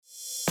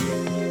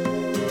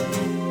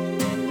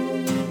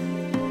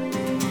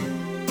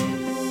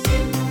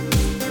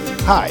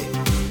Hi,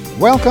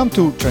 welcome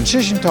to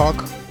Transition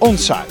Talk On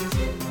Site.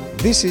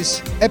 This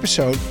is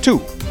episode 2,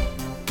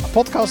 a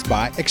podcast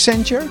by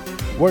Accenture,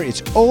 where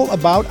it's all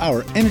about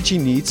our energy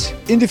needs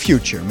in the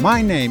future.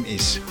 My name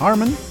is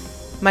Harmen.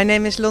 My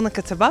name is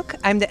Lonneke Tabak.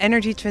 I'm the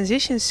Energy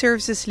Transition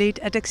Services Lead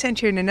at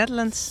Accenture in the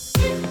Netherlands.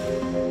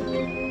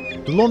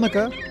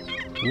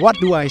 Lonneke, what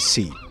do I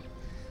see?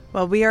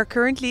 Well, we are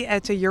currently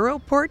at the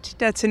Europort.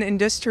 That's an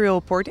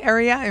industrial port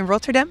area in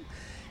Rotterdam.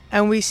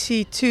 And we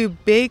see two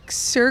big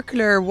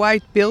circular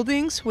white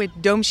buildings with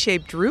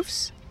dome-shaped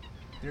roofs.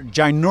 They're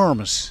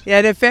ginormous.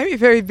 Yeah, they're very,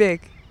 very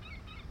big.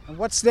 And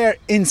what's there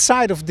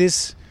inside of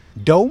this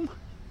dome?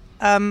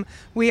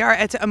 We are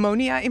at the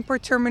ammonia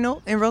import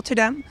terminal in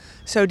Rotterdam.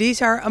 So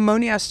these are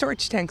ammonia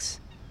storage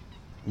tanks.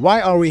 Why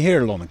are we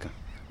here, Lonneke?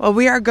 Well,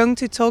 we are going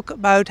to talk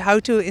about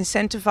how to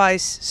incentivize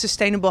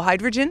sustainable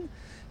hydrogen.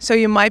 So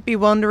you might be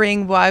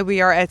wondering why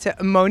we are at the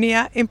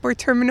ammonia import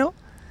terminal.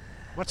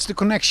 What's the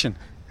connection?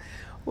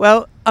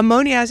 Well,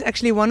 ammonia is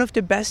actually one of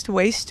the best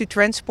ways to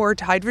transport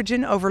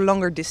hydrogen over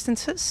longer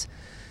distances.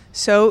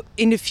 So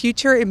in the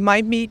future, it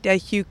might be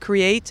that you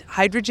create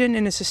hydrogen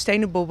in a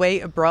sustainable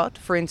way abroad.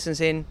 For instance,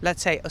 in,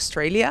 let's say,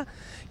 Australia.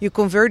 You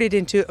convert it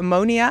into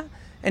ammonia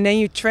and then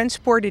you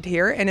transport it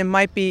here, and it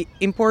might be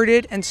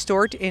imported and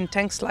stored in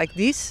tanks like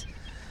these.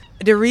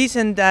 The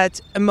reason that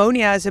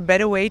ammonia is a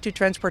better way to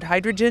transport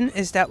hydrogen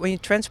is that when you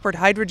transport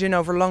hydrogen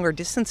over longer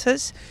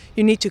distances,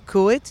 you need to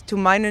cool it to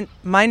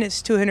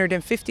minus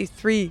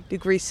 253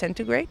 degrees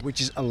centigrade.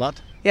 Which is a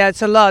lot. Yeah,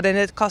 it's a lot, and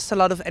it costs a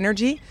lot of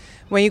energy.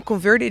 When you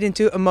convert it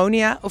into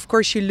ammonia, of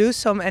course, you lose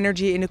some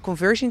energy in the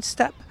conversion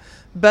step,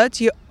 but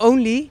you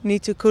only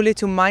need to cool it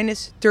to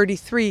minus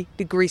 33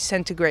 degrees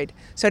centigrade.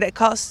 So that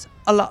costs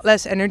a lot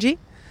less energy,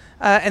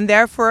 and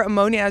therefore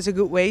ammonia is a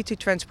good way to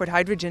transport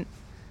hydrogen.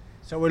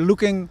 So we're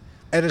looking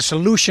at a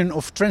solution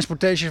of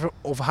transportation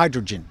of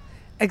hydrogen.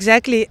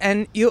 Exactly,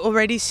 and you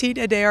already see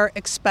that they are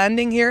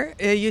expanding here.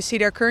 You see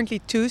there are currently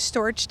 2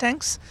 storage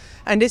tanks,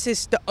 and this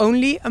is the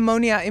only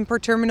ammonia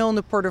import terminal in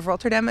the port of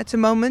Rotterdam at the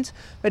moment.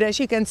 But as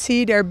you can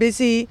see, they're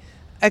busy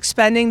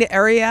expanding the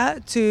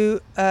area to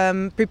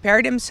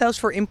prepare themselves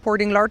for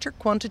importing larger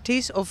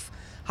quantities of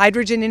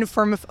hydrogen in the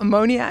form of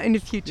ammonia in the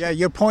future. Yeah,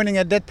 you're pointing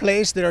at that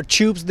place. There are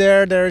tubes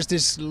there. There's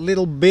this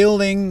little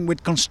building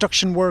with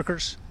construction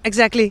workers.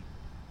 Exactly.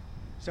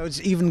 So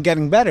it's even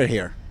getting better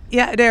here.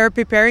 Yeah, they are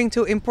preparing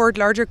to import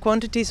larger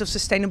quantities of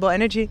sustainable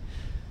energy.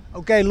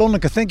 Okay,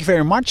 Lonneke, thank you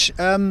very much.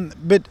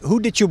 But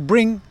who did you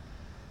bring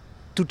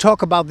to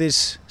talk about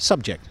this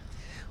subject?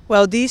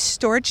 Well, these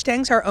storage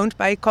tanks are owned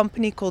by a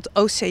company called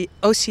OCI.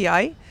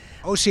 OCI?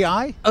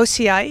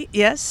 OCI,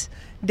 yes.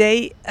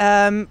 They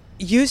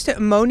use the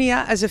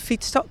ammonia as a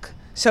feedstock.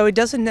 So it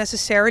doesn't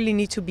necessarily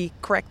need to be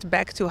cracked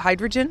back to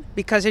hydrogen,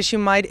 because as you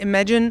might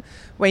imagine,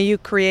 when you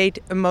create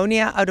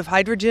ammonia out of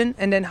hydrogen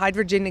and then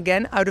hydrogen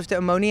again out of the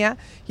ammonia,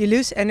 you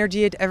lose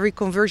energy at every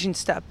conversion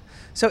step.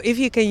 So if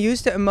you can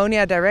use the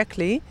ammonia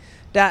directly,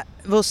 that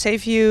will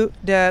save you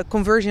the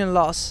conversion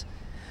loss.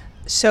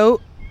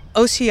 So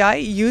OCI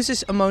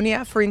uses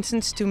ammonia, for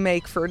instance, to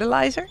make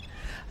fertilizer.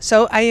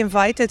 So I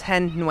invited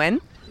Hanh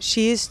Nguyen.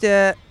 She is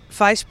the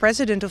Vice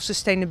President of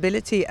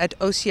Sustainability at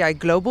OCI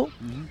Global.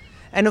 Mm-hmm.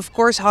 And of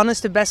course, Han is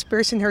the best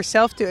person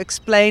herself to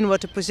explain what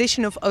the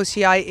position of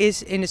OCI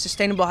is in the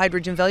sustainable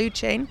hydrogen value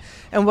chain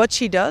and what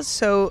she does.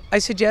 So I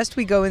suggest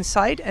we go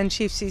inside and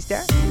see if she's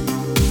there.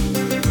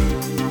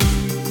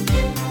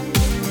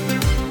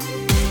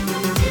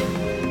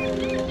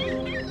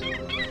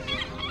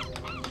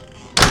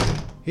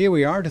 Here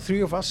we are, the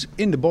 3 of us,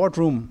 in the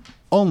boardroom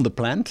on the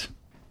plant.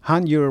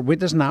 Han, you're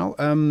with us now.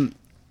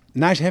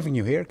 Nice having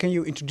you here. Can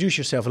you introduce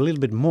yourself a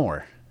little bit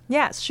more?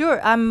 Yeah, sure.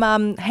 I'm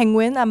Hanh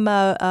Nguyen. I'm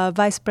a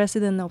Vice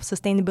President of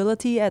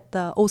Sustainability at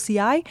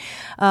OCI.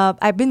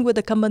 I've been with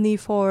the company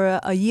for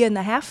a year and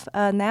a half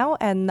now,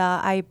 and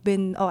I've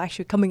been,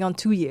 actually coming on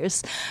 2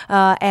 years.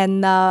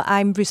 And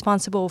I'm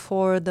responsible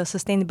for the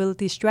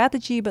sustainability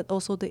strategy, but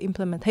also the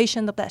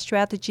implementation of that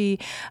strategy.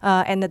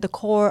 And at the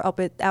core of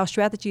it, our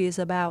strategy is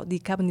about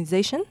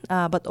decarbonization,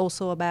 but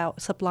also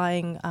about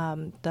supplying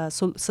the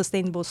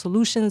sustainable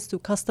solutions to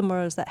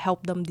customers that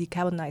help them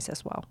decarbonize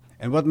as well.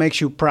 And what makes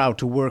you proud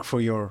to work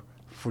for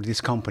this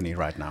company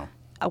right now?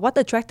 What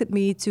attracted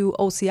me to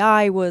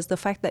OCI was the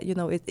fact that,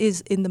 it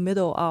is in the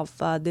middle of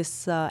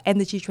this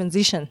energy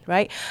transition,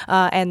 right?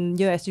 And,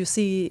 as you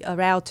see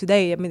around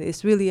today,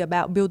 it's really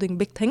about building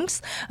big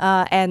things.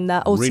 And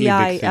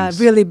OCI,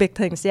 really big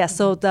things, yes.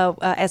 So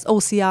as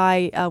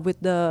OCI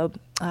with the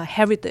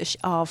heritage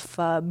of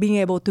being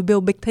able to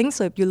build big things.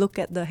 So if you look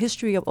at the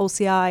history of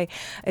OCI,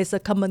 it's a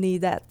company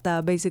that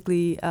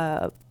basically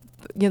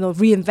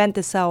reinvent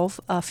itself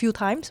a few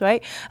times,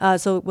 right?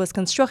 So it was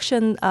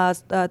construction.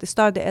 It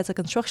started as a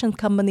construction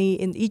company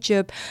in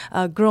Egypt,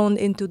 grown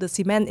into the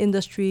cement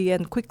industry,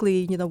 and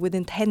quickly,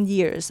 within 10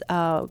 years,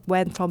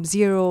 went from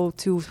 0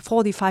 to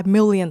 45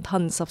 million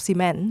tons of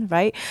cement,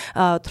 right?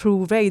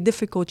 Through very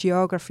difficult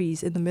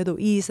geographies in the Middle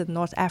East and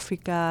North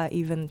Africa,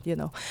 even,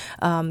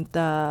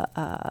 the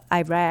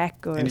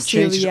Iraq or and it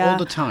Syria. changes all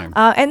the time.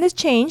 And it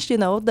changed,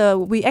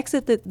 we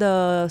exited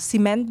the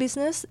cement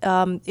business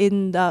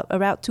in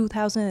around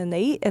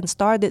 2008 and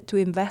started to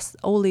invest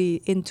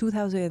only in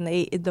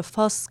 2008 in the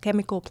first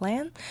chemical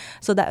plant.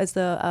 So that is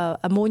the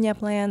ammonia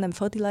plant and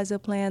fertilizer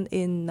plant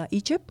in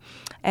Egypt.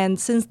 And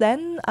since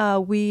then,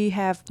 we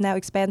have now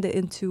expanded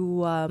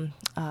into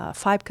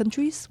 5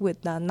 countries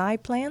with 9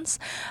 plants.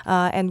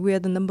 And we are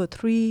the number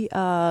 3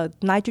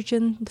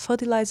 nitrogen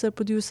fertilizer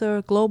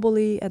producer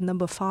globally and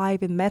number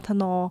 5 in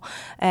methanol.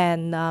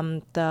 And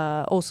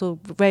also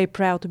very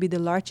proud to be the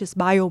largest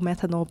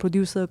biomethanol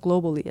producer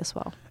globally as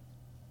well.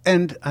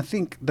 And I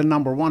think the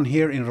number 1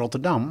 here in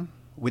Rotterdam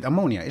with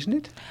ammonia, isn't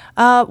it?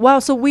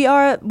 So we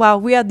are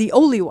the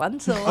only one.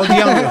 So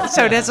the only one.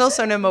 So that's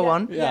also number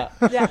 1. Yeah.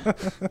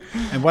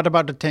 And what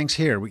about the tanks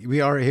here?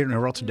 We are here in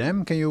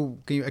Rotterdam. Can you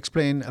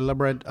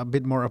elaborate a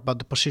bit more about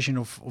the position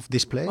of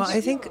this place? Well,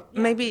 I think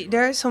maybe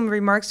there are some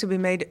remarks to be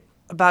made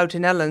about the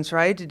Netherlands,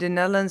 right? The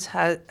Netherlands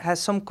has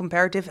some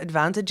comparative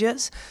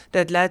advantages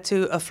that led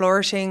to a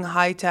flourishing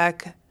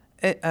high-tech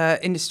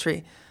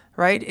industry,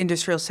 right?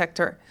 Industrial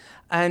sector.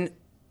 And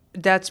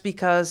that's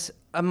because,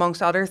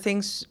 amongst other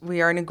things, we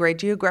are in a great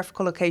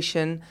geographical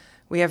location.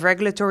 We have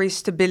regulatory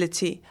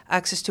stability,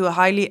 access to a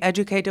highly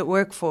educated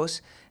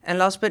workforce. And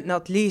last but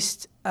not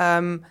least,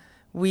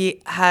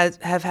 we have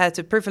had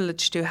the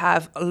privilege to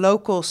have a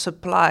local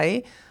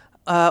supply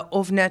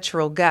of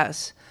natural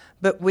gas.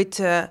 But with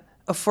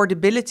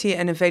affordability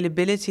and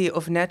availability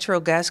of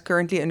natural gas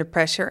currently under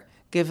pressure,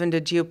 given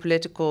the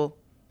geopolitical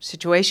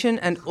situation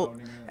and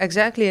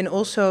exactly, and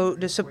also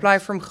the supply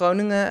from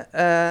Groningen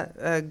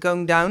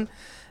going down,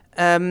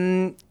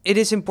 it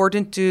is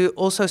important to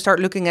also start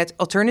looking at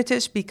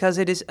alternatives, because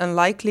it is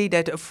unlikely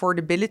that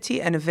affordability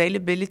and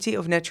availability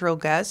of natural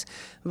gas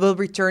will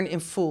return in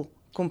full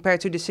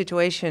compared to the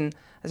situation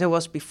as it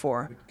was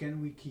before. But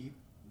can we keep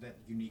that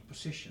unique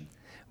position?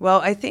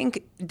 Well, I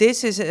think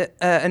this is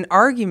an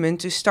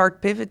argument to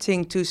start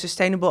pivoting to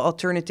sustainable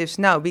alternatives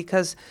now,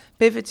 because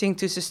pivoting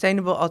to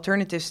sustainable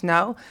alternatives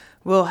now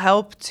will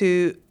help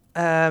to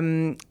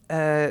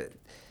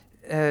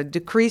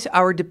decrease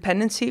our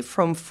dependency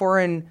from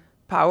foreign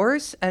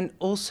powers and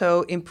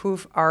also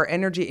improve our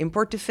energy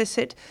import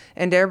deficit.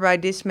 And thereby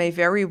this may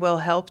very well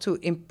help to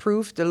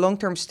improve the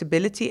long-term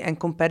stability and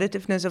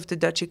competitiveness of the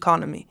Dutch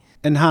economy.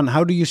 And Han,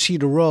 how do you see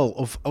the role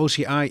of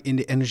OCI in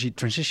the energy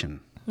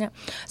transition? Yeah.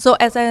 So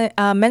as I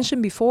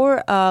mentioned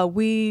before,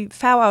 we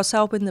found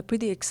ourselves in a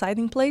pretty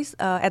exciting place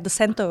at the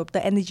center of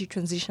the energy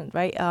transition,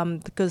 right?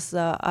 Because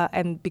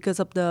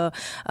of the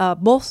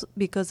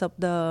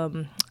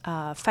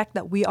fact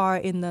that we are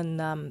in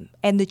an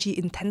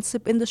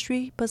energy-intensive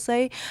industry per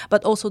se,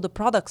 but also the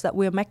products that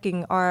we're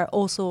making are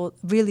also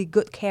really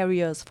good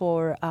carriers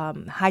for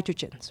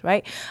hydrogens,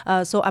 right?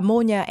 So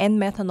ammonia and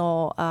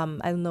methanol,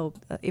 I don't know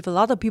if a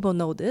lot of people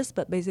know this,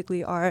 but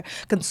basically are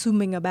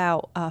consuming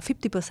about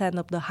 50%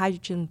 of the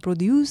hydrogen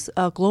produced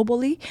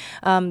globally.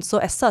 So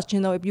as such,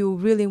 if you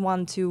really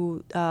want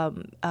to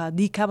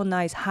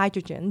decarbonize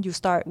hydrogen, you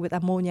start with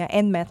ammonia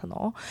and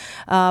methanol.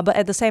 But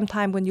at the same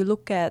time, when you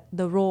look at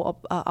the role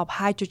of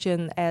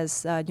hydrogen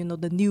as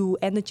the new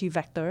energy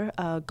vector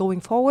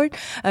going forward,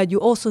 you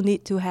also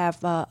need to have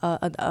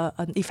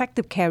an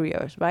effective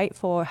carriers, right,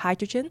 for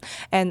hydrogen.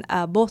 And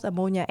both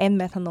ammonia and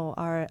methanol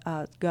are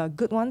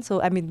good ones.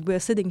 So I mean, we're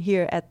sitting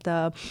here at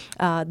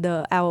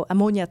our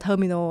ammonia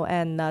terminal,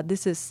 and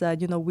this is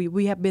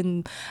we have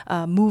been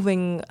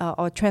moving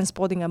or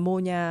transporting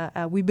ammonia.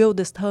 We built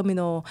this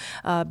terminal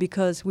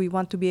because we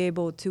want to be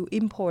able to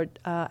import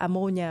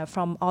ammonia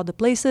from other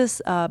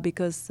places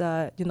because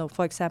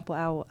for example,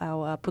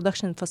 our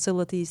production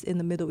facilities in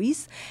the Middle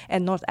East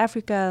and North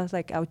Africa,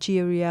 like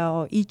Algeria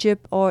or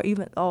Egypt, or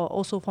even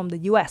also from the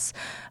US.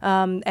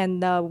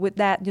 And with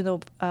that,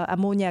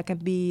 ammonia can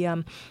be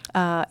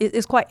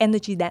it's quite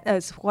energy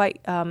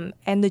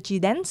energy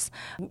dense.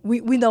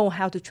 We know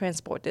how to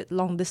transport it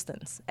long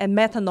distance, and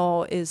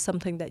methanol is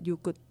something that you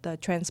could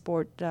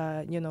transport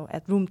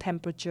at room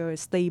temperature,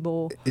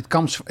 stable. It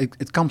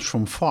comes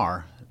from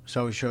far,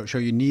 so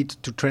you need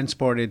to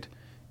transport it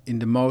in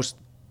the most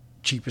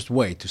cheapest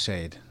way, to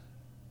say it.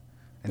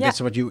 And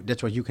that's what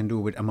you can do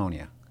with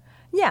ammonia.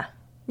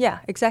 Yeah,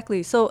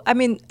 exactly. So, I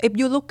mean, if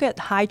you look at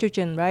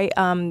hydrogen, right,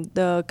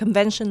 the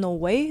conventional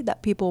way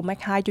that people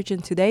make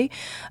hydrogen today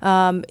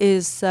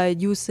is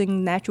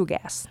using natural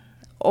gas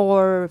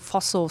or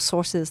fossil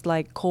sources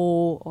like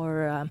coal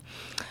or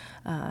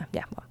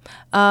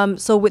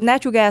So with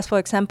natural gas, for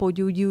example,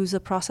 you use a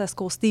process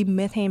called steam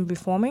methane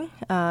reforming,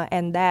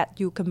 and that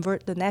you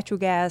convert the natural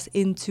gas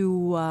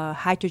into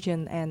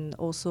hydrogen and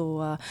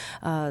also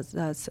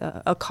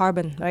a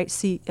carbon, right?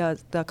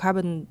 The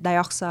carbon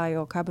dioxide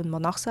or carbon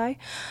monoxide.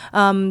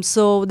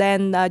 So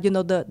then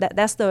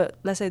that's the,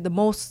 let's say, the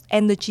most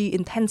energy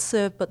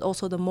intensive, but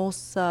also the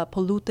most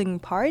polluting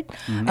part.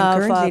 And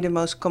currently the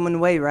most common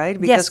way, right?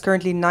 Because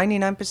currently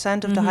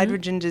 99% of the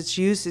hydrogen that's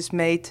used is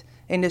made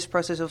in this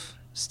process of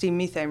steam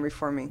methane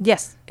reforming.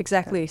 Yes,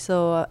 exactly.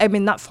 So,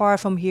 not far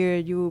from here,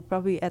 you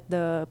probably at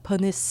the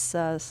Pernis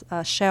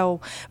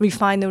Shell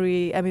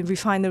refinery.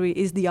 Refinery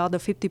is the other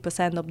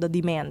 50% of the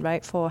demand,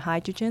 right, for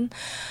hydrogen.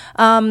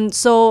 If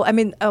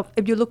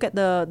you look at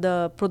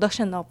the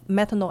production of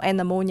methanol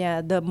and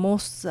ammonia, the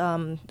most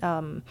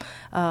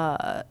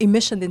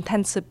emission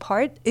intensive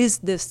part is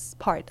this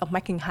part of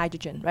making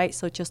hydrogen, right?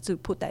 So just to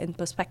put that in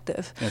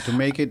perspective. Yeah, to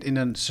make it in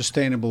a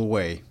sustainable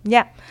way.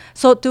 Yeah.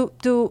 So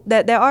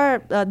there are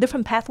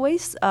different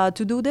pathways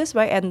to do this,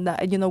 right? And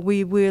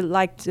we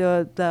like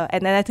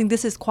and I think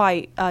this is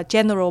quite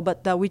general,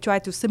 but we try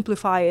to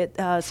simplify it.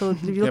 So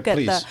if you look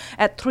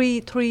at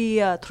three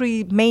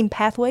main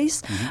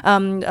pathways.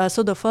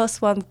 So the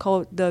first one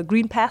called the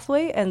green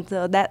pathway, and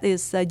that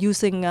is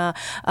using the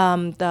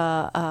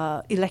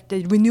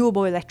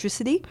renewable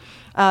electricity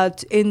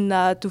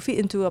to feed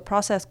into a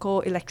process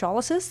called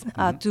electrolysis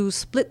to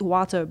split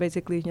water.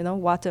 Basically,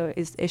 water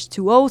is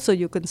H2O, so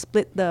you can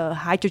split the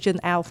hydrogen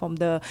out from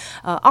the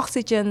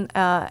oxygen,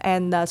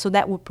 and so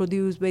that would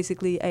produce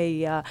basically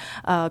a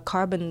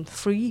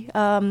carbon-free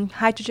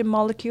hydrogen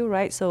molecule,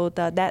 right? So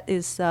that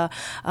is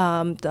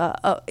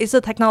it's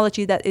a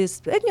technology that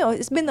is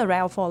it's been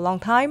around for a long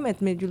time.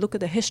 You look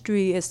at the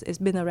history, it's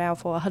been around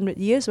for 100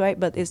 years, right?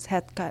 But it's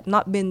had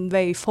not been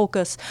very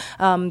focused.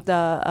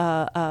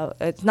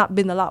 It's not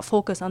been a lot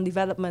focused on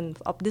development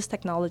of this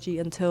technology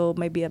until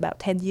maybe about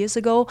 10 years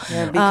ago.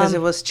 Yeah, because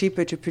it was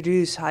cheaper to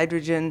produce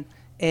hydrogen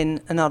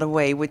in another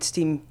way with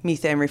steam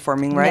methane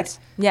reforming, right? Yes.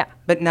 Yeah.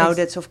 But now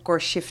that's of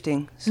course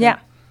shifting. So. Yeah.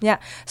 Yeah.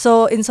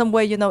 So in some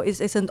way,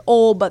 it's an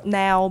old but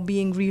now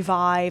being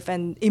revived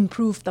and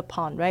improved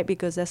upon, right?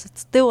 Because there's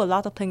still a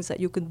lot of things that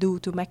you can do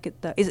to make it.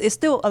 It's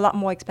still a lot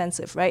more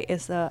expensive, right?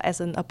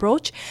 As an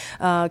approach,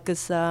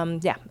 because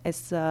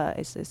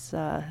it's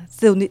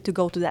still need to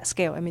go to that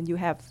scale. You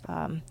have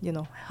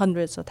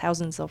hundreds or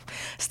thousands of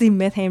steam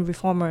methane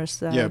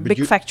reformers,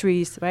 big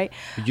factories, right?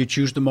 But you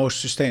choose the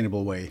most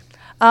sustainable way.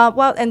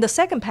 And the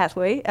second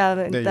pathway,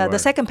 the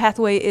second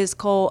pathway is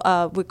called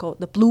we call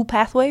the blue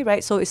pathway,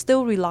 right? So it's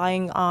still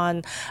relying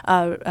on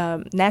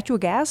natural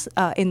gas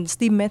in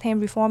steam methane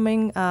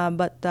reforming,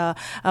 but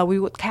we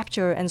would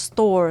capture and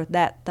store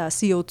that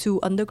CO2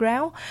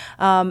 underground,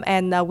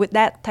 and with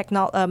that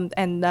technology,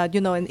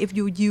 and if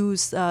you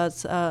use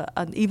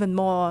an even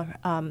more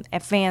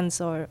advanced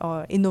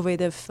or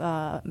innovative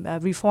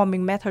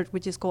reforming method,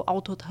 which is called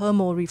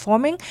autothermal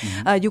reforming,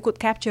 you could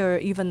capture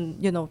even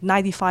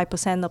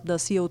 95% of the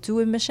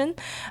CO2 emission.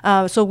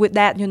 So with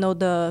that,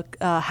 the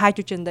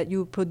hydrogen that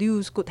you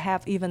produce could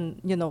have even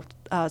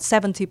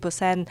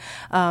 70%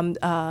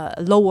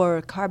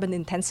 lower carbon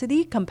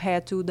intensity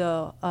compared to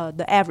the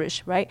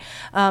average, right?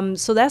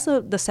 So that's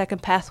the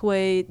second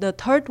pathway. The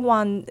third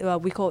one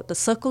we call it the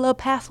circular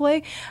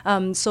pathway.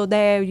 So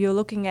there you're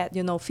looking at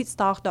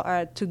feedstock that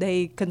are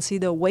today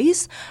considered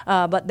waste,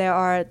 but there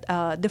are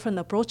different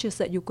approaches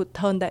that you could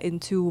turn that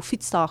into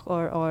feedstock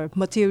or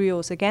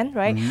materials again,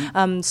 right?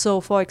 So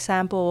for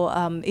example,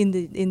 in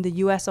the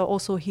US or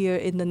also here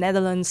in the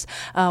Netherlands,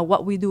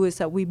 what we do is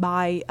that we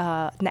buy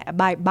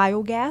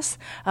biogas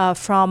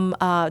from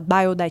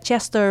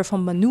biodigester,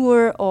 from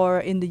manure, or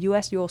in the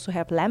US you also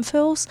have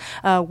landfills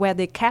where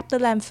they cap the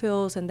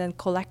landfills and then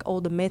collect all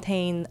the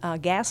methane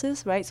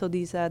gases, right? So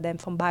these are then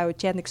from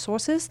biogenic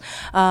sources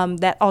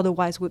that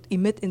otherwise would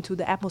emit into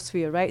the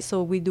atmosphere, right?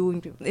 So we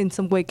do in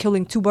some way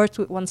killing two birds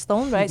with one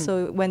stone, right?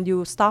 So when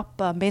you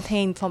stop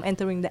methane from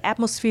entering the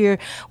atmosphere,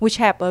 which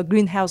have a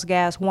greenhouse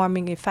gas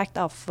warming effect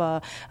of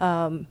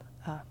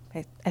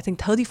I think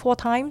 34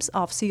 times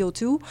of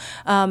CO2,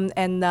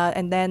 and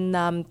then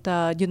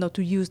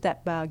to use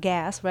that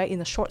gas, right, in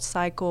a short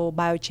cycle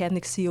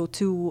biogenic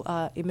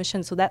CO2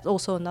 emission. So that's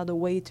also another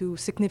way to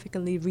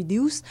significantly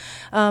reduce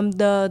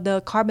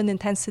the carbon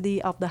intensity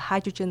of the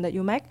hydrogen that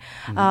you make.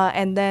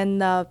 And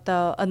then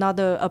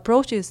another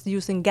approach is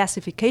using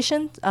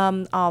gasification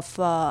of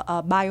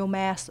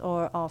biomass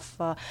or of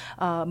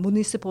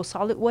municipal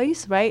solid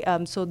waste, right?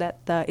 So that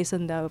is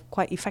a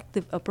quite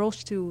effective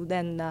approach to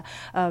then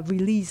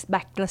release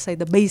back, let's say,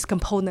 the base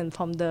component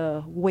from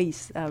the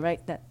waste,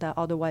 right, that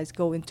otherwise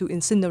go into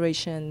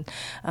incineration,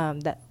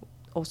 that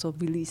also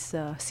release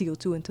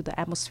CO2 into the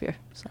atmosphere.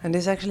 So. And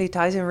this actually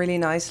ties in really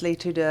nicely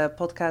to the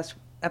podcast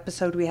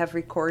episode we have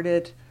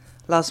recorded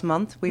last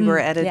month. We were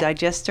at a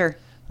digester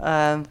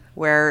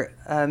where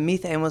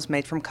methane was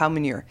made from cow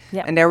manure.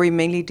 Yeah. And there we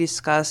mainly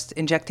discussed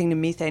injecting the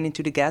methane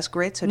into the gas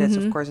grid. So that's,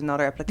 of course,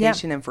 another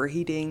application, and for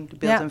heating the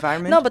built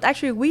environment. No, but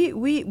actually,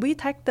 we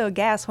take the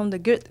gas from the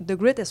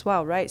grid as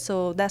well, right?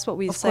 So that's what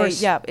we of say.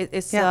 Course. Yeah,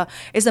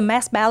 it's a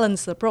mass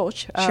balance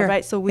approach, sure.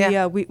 right? So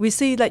we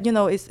see that, you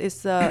know,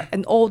 it's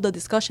in all the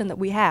discussion that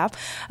we have,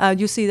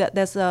 you see that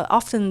there's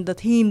often the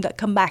theme that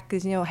come back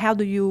is, you know, how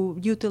do you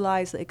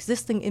utilize the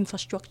existing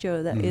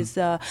infrastructure that is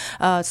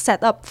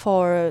set up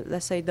for,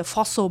 let's say, the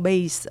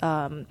fossil-based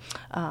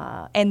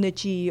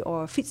energy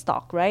or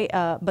feedstock, right?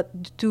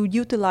 But to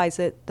utilize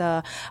it,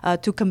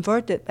 to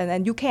convert it,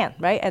 and you can,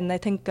 right? And I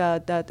think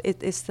that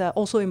it is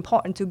also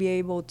important to be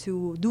able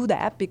to do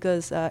that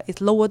because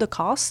it lower the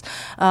cost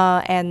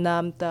and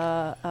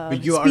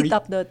speed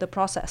up the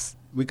process.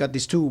 We got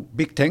these two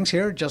big tanks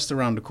here just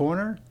around the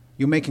corner.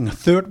 You're making a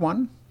third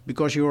one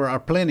because you are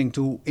planning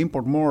to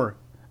import more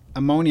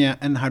ammonia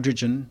and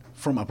hydrogen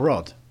from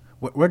abroad.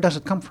 Where does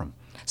it come from?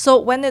 So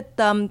when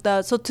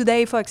so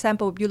today, for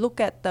example, if you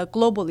look at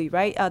globally,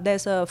 right,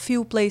 there's a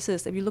few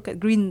places. If you look at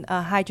green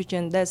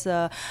hydrogen, there's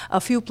a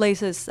few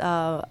places.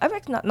 I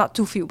reckon not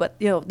too few, but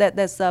you know that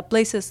there's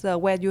places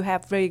where you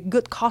have very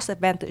good cost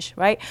advantage,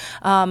 right?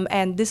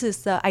 And this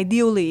is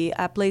ideally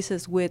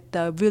places with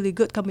really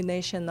good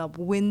combination of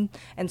wind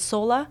and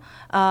solar,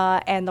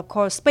 and of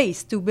course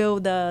space to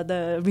build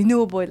the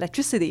renewable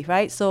electricity,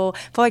 right? So,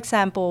 for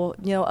example,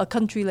 you know, a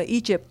country like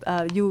Egypt,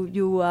 of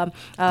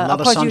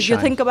course you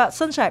think about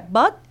sunshine.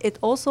 But it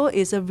also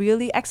is a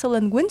really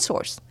excellent wind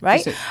source,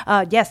 right?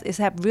 Yes, it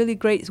have really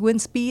great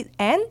wind speed,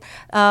 and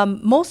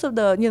most of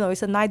the, you know,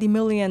 it's a 90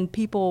 million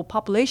people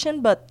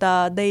population, but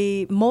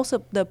most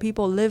of the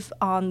people live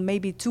on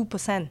maybe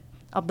 2%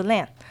 of the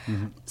land.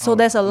 So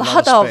there's a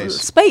lot of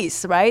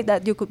space, right,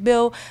 that you could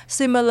build.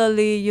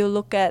 Similarly, you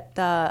look at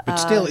but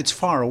still, it's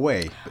far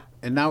away,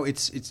 and now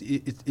it's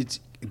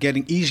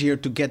getting easier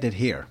to get it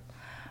here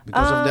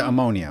because of the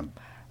ammonia.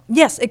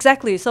 Yes,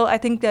 exactly. So I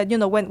think that, you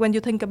know, when you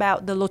think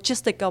about the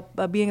logistic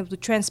of being able to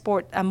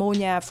transport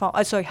ammonia from,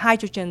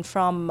 hydrogen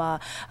from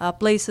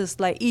places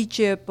like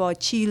Egypt or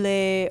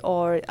Chile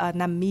or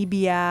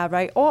Namibia,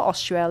 right, or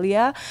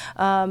Australia,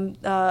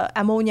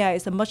 ammonia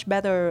is a much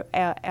better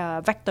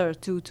vector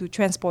to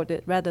transport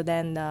it rather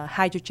than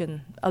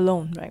hydrogen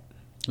alone, right?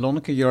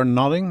 Lonneke, you're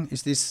nodding.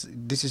 This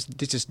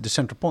is the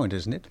central point,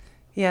 isn't it?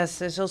 Yes,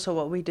 there's also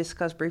what we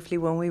discussed briefly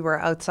when we were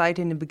outside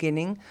in the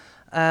beginning.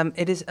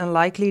 It is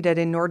unlikely that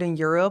in Northern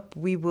Europe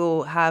we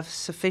will have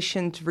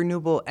sufficient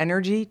renewable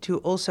energy to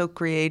also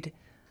create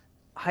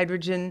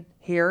hydrogen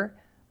here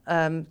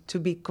to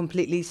be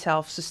completely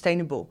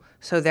self-sustainable.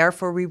 So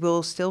therefore we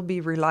will still be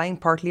relying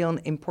partly on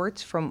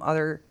imports from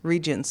other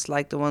regions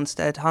like the ones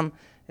that Han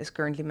is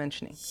currently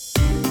mentioning.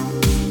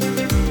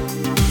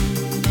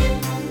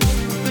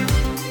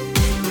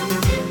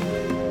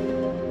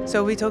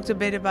 So we talked a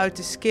bit about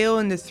the scale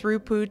and the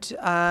throughput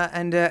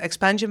and the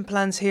expansion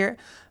plans here.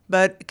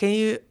 But can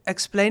you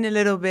explain a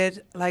little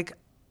bit, like,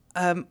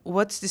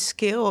 what's the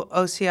scale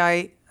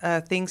OCI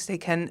thinks they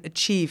can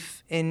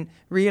achieve in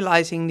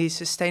realizing these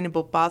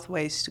sustainable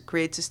pathways to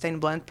create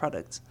sustainable end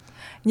products?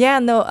 Yeah,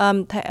 no,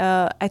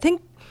 I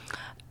think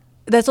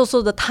there's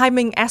also the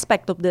timing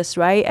aspect of this,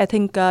 right? I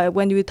think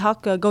when we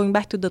talk, going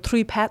back to the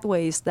three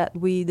pathways that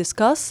we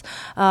discussed,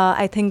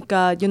 I think,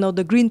 you know,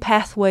 the green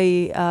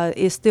pathway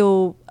is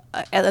still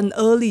at an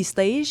early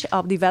stage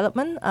of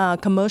development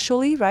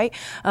commercially, right?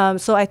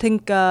 So I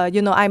think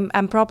you know,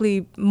 I'm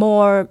probably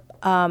more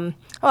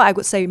I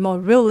would say more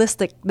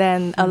realistic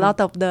than a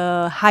lot of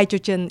the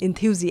hydrogen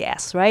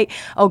enthusiasts, right?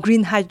 Or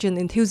green hydrogen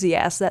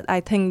enthusiasts, that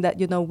I think that,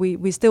 you know,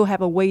 we still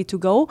have a way to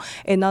go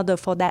in order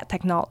for that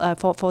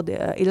for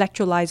the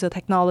electrolyzer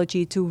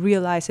technology to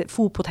realize its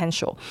full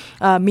potential.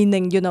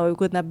 Meaning, you know, it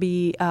would not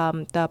be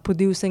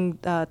producing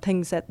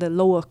things at the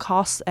lower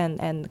cost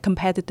and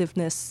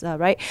competitiveness,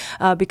 right?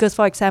 Because,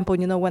 for example,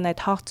 you know, when I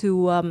talk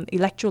to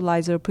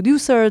electrolyzer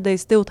producer, they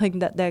still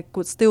think that there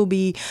could still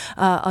be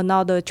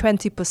another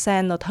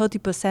 20% or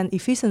 30%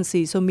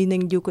 efficiency. So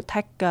meaning you could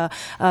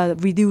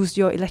reduce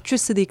your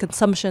electricity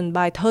consumption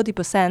by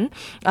 30%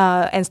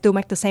 and still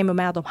make the same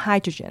amount of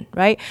hydrogen,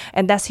 right?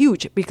 And that's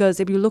huge because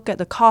if you look at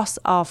the cost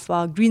of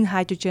green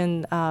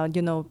hydrogen,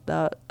 you know,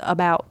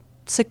 about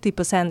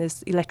 60%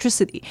 is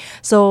electricity.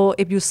 So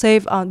if you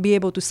be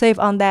able to save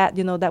on that,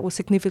 you know, that will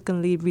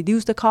significantly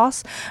reduce the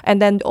cost.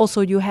 And then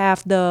also you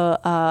have the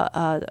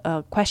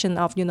question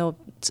of, you know,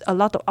 a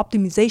lot of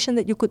optimization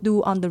that you could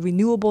do on the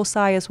renewable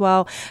side as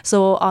well.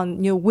 So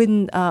on, you know,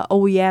 wind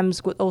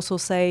OEMs could also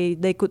say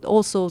they could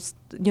also,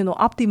 you know,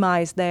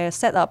 optimize their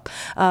setup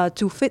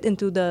to fit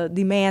into the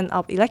demand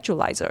of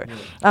electrolyzer.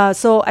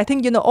 So I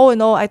think, you know, all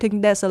in all, I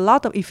think there's a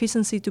lot of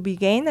efficiency to be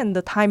gained, and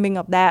the timing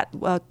of that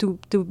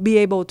to be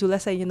able to,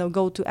 let's say, you know,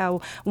 go to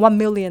our 1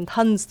 million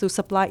tons to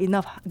supply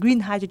enough green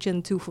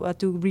hydrogen to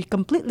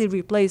completely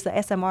replace the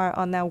SMR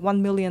on our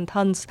 1 million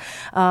tons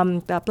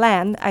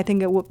plan. I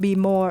think it would be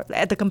more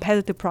at the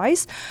competitive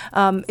price.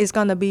 It's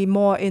going to be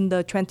more in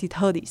the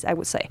 2030s, I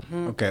would say.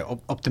 Okay,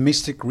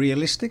 optimistic,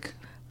 realistic?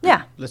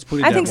 Yeah, Let's put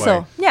it I that think way.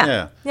 so.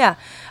 Yeah.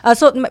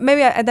 So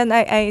maybe then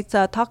I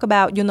talk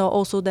about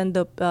also then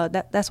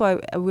that's why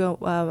we'll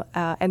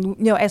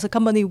and as a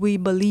company we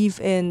believe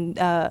in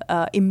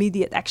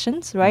immediate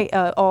actions, right?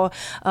 Or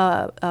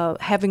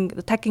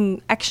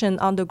taking action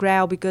on the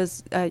ground,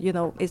 because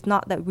it's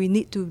not that we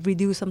need to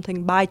reduce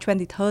something by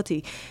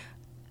 2030.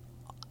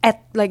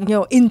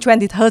 In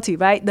 2030,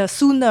 right? The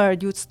sooner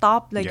you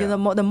stop,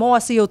 the more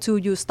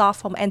CO2 you stop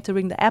from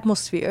entering the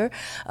atmosphere,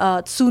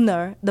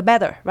 sooner the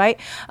better, right?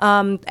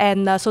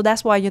 So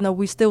that's why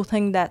we still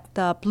think that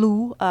the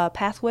blue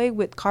pathway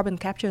with carbon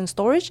capture and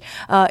storage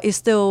is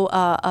still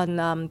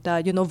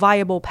the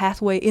viable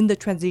pathway in the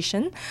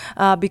transition,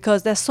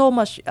 because there's so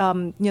much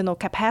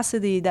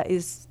capacity that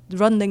is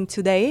running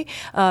today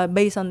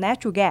based on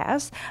natural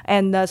gas,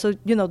 and so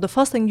the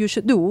first thing you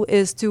should do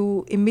is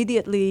to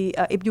immediately,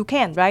 if you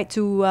can, right,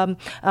 to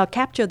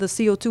capture the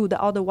CO2 that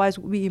otherwise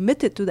would be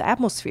emitted to the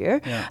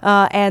atmosphere,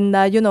 and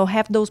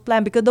have those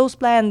plans, because those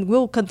plans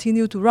will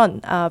continue to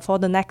run for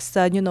the next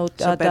so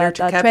better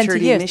to capture 20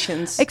 the years.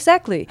 emissions.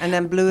 Exactly. And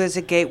then blue is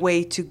a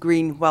gateway to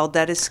green, while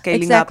that is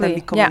scaling up and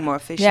becoming more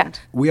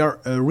efficient. We are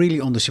really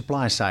on the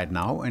supply side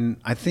now, and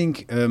I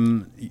think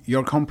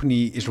your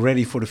company is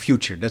ready for the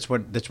future. That's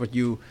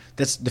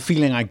the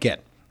feeling I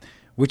get,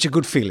 which is a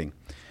good feeling.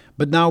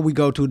 But now we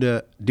go to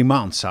the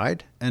demand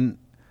side, and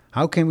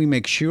how can we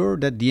make sure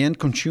that the end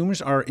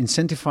consumers are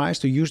incentivized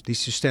to use these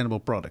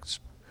sustainable products?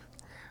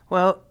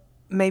 Well,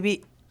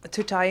 maybe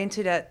to tie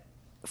into that,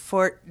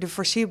 for the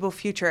foreseeable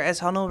future, as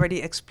Han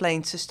already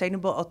explained,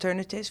 sustainable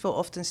alternatives will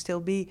often still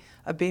be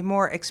a bit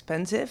more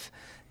expensive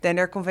than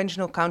their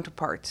conventional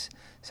counterparts.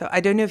 So I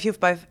don't know if you've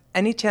by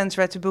any chance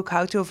read the book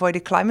How to Avoid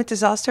a Climate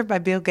Disaster by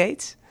Bill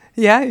Gates.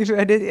 Yeah, you've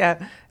read it.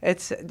 Yeah,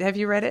 have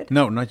you read it?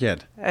 No, not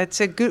yet.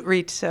 It's a good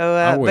read.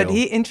 So, but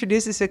he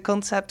introduces a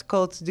concept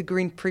called the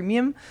green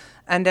premium,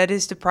 and that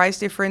is the price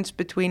difference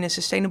between a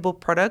sustainable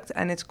product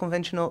and its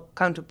conventional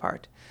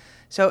counterpart.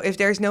 So, if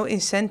there's no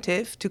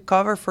incentive to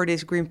cover for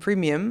this green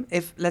premium,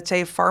 if let's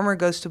say a farmer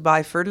goes to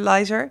buy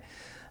fertilizer,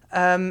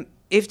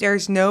 if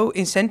there's no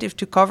incentive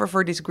to cover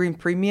for this green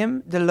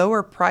premium, the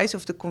lower price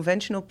of the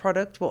conventional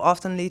product will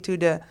often lead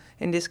to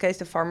in this case,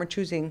 the farmer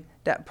choosing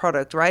that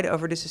product, right,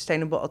 over the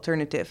sustainable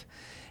alternative.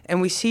 And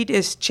we see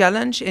this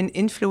challenge in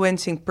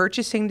influencing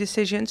purchasing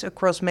decisions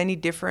across many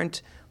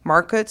different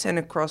markets and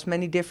across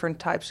many different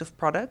types of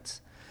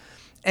products.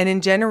 And in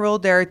general,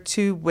 there are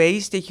two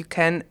ways that you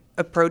can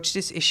approach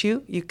this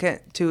issue. You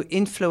can to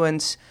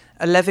influence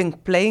a level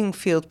playing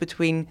field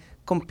between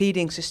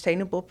competing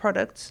sustainable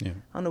products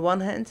on the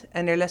one hand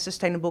and their less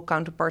sustainable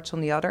counterparts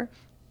on the other.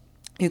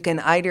 You can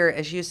either,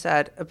 as you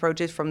said,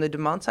 approach it from the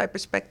demand side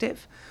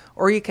perspective,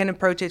 or you can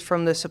approach it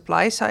from the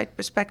supply side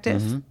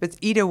perspective. Mm-hmm. But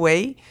either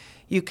way,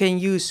 you can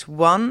use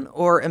one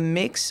or a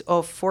mix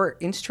of 4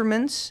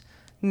 instruments: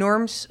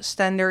 norms,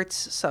 standards,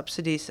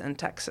 subsidies, and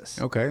taxes.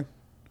 Okay.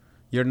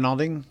 You're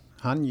nodding,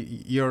 Han.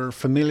 You're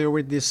familiar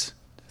with this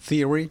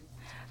theory?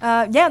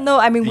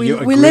 I mean,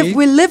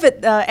 we live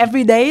it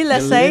every day,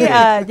 let's say.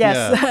 Yes.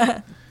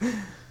 Yeah.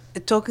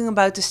 Talking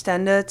about the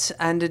standards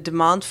and the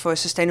demand for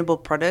sustainable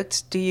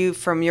products, do you,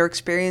 from your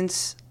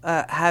experience,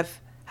 have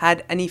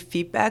had any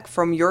feedback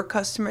from your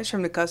customers,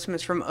 from the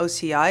customers from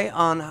OCI,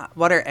 on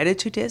what their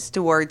attitude is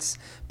towards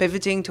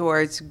pivoting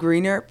towards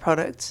greener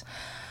products?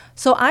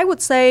 So I would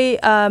say,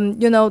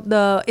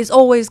 it's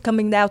always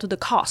coming down to the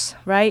cost,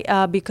 right?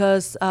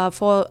 Because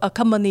for a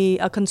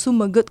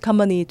consumer good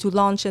company to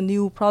launch a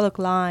new product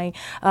line,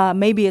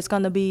 maybe it's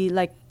going to be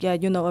like, a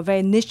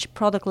very niche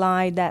product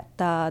line that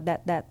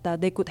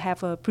they could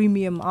have a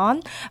premium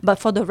on. But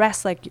for the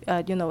rest,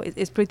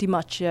 it's pretty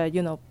much,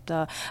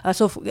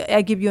 so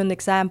I give you an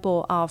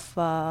example of.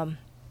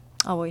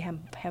 We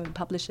haven't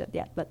published it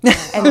yet, but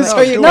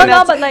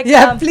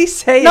anyway. Please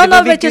say.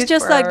 But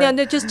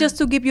just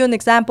to give you an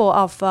example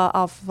of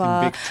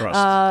big trust.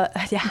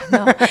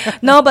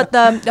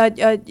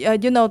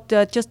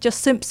 Just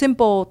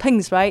simple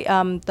things, right?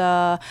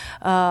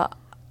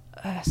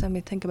 Let me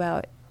think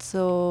about it.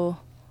 So.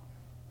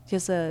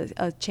 Just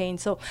a chain.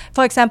 So,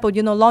 for example,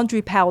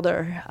 laundry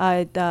powder.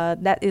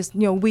 That is,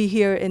 we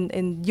here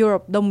in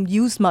Europe don't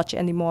use much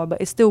anymore,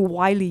 but it's still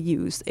widely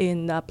used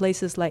in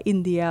places like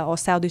India or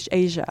Southeast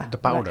Asia. The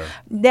powder. Right?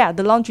 Yeah,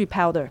 the laundry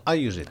powder. I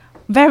use it.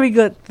 Very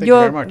good. Thank you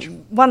very much.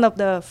 One of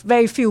the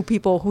very few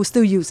people who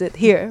still use it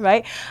here,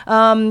 right?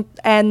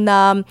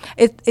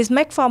 It's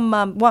made from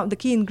one of the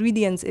key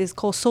ingredients is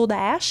called soda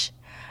ash.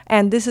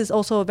 And this is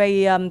also a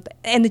very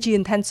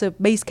energy-intensive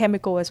base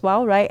chemical as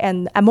well, right?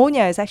 And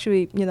ammonia is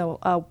actually,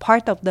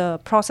 part of the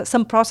process.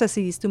 Some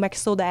processes to make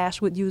soda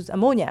ash would use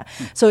ammonia.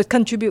 So it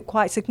contributes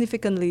quite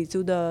significantly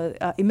to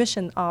the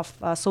emission of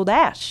soda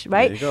ash,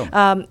 right? There you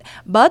go.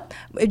 But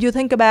if you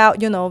think about,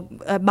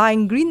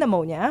 buying green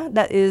ammonia,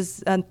 that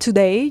is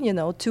today,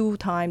 2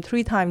 times,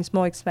 3 times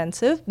more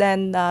expensive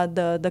than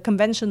the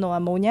conventional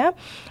ammonia.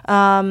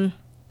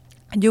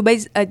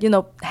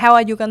 how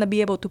are you going to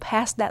be able to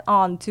pass that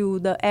on to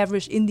the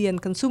average Indian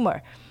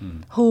consumer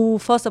who,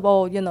 first of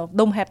all,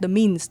 don't have the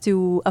means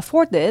to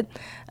afford it?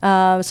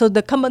 So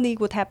the company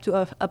would have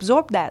to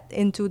absorb that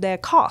into their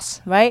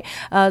costs, right?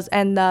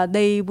 And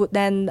they would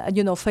then,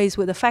 face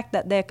with the fact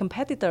that their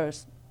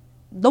competitors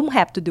don't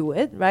have to do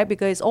it, right?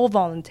 Because it's all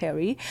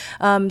voluntary.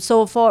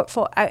 So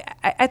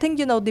I think,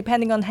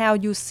 depending on how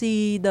you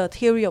see the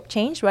theory of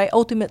change, right?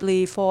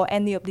 Ultimately, for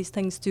any of these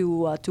things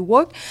to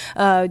work,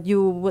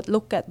 you would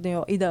look at,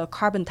 either a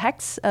carbon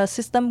tax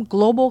system,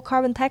 global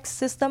carbon tax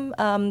system,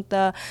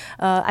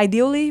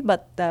 ideally,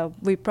 but I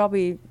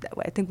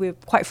think we're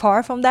quite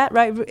far from that,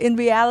 right? In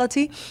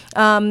reality.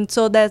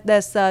 So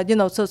there's so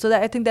that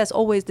I think there's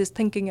always this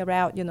thinking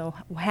around,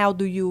 how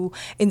do you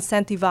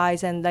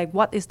incentivize and like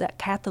what is that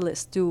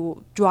catalyst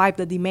to drive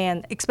the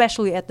demand,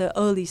 especially at the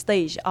early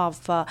stage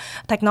of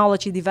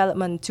technology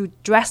development, to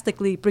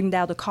drastically bring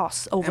down the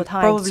costs over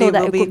time. Probably so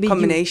that it will be a could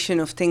combination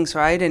of things,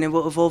 right? And it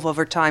will evolve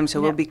over time. So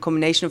it will be a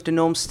combination of the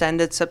norm,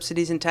 standard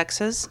subsidies and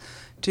taxes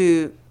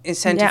to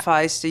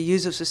incentivize the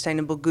use of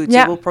sustainable goods.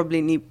 It will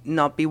probably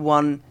not be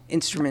one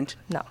instrument.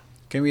 No.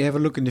 Can we have a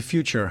look in the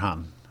future,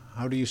 Han?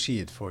 How do you see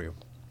it for you?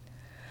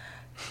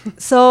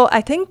 So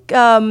I think,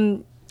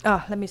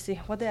 let me see.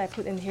 What did I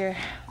put in here?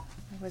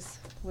 Was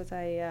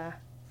I...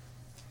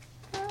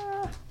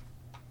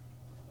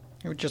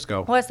 You would just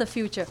go. What's the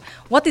future?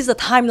 What is the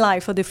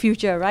timeline for the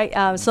future,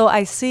 right? So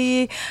I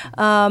see...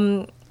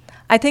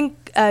 I think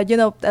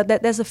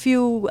there's a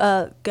few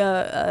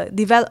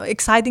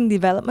exciting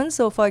developments.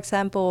 So, for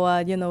example,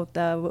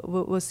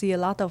 we'll see a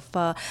lot of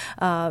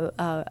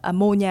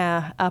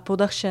ammonia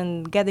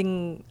production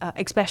getting,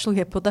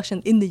 especially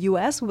production in the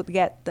U.S. would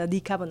get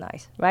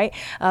decarbonized, right?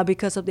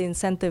 Because of the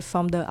incentive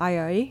from the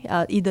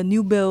IRA, either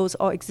new builds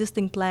or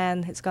existing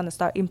plan is going to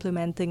start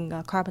implementing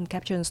carbon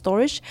capture and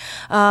storage.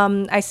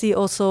 I see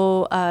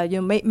also,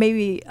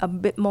 maybe a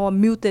bit more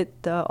muted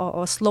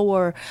or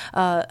slower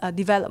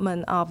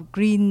development of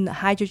green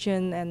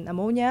hydrogen and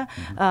ammonia,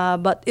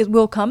 but it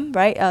will come,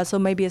 right? So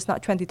maybe it's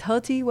not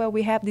 2030 where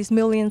we have these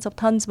millions of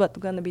tons, but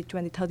going to be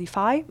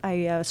 2035.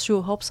 I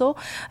sure hope so.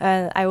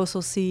 And I also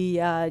see,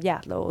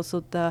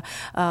 also the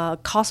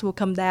cost will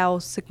come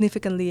down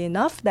significantly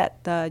enough that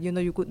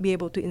you could be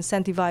able to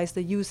incentivize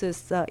the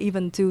users,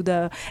 even to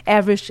the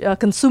average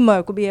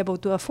consumer could be able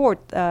to afford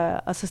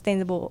a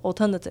sustainable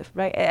alternative,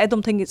 right? I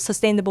don't think it's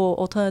sustainable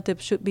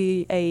alternative should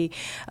be a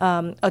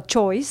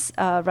choice,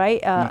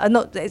 right?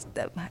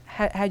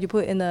 How you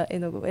put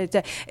it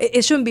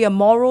it shouldn't be a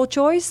moral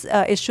choice.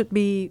 It should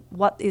be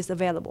what is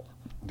available.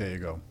 There you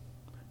go.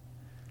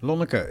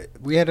 Lonneke,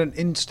 we had an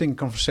interesting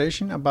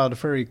conversation about a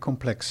very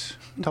complex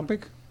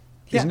topic,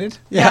 isn't it?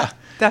 Yeah,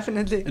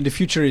 definitely. And the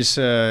future is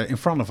in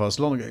front of us.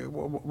 Lonneke,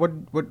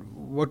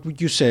 what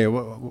would you say?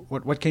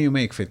 What can you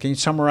make of it? Can you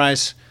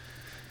summarize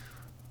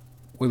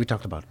what we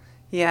talked about?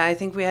 Yeah, I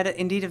think we had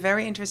indeed a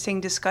very interesting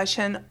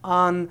discussion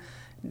on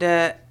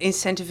the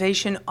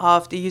incentivization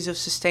of the use of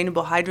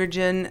sustainable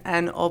hydrogen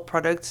and all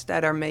products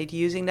that are made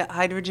using that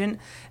hydrogen.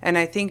 And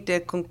I think the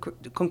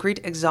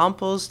concrete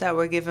examples that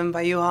were given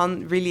by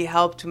Johan really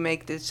helped to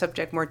make the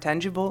subject more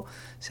tangible.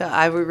 So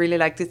I would really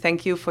like to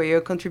thank you for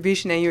your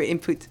contribution and your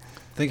input.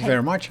 Thank you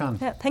very much, Han.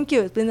 Yeah, thank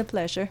you. It's been a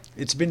pleasure.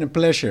 It's been a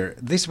pleasure.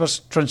 This was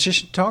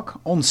Transition Talk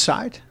On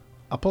Site,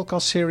 a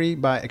podcast series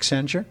by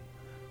Accenture.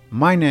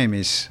 My name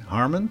is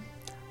Harman.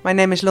 My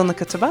name is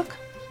Lonneke Tabak.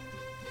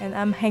 And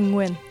I'm Hanh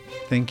Nguyen.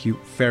 Thank you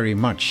very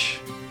much.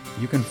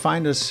 You can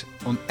find us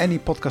on any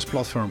podcast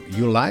platform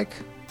you like,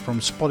 from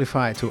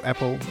Spotify to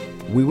Apple.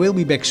 We will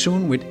be back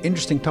soon with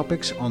interesting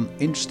topics on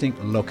interesting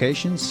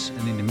locations.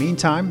 And in the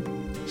meantime,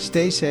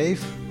 stay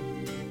safe.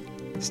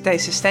 Stay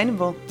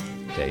sustainable.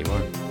 There you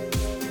are.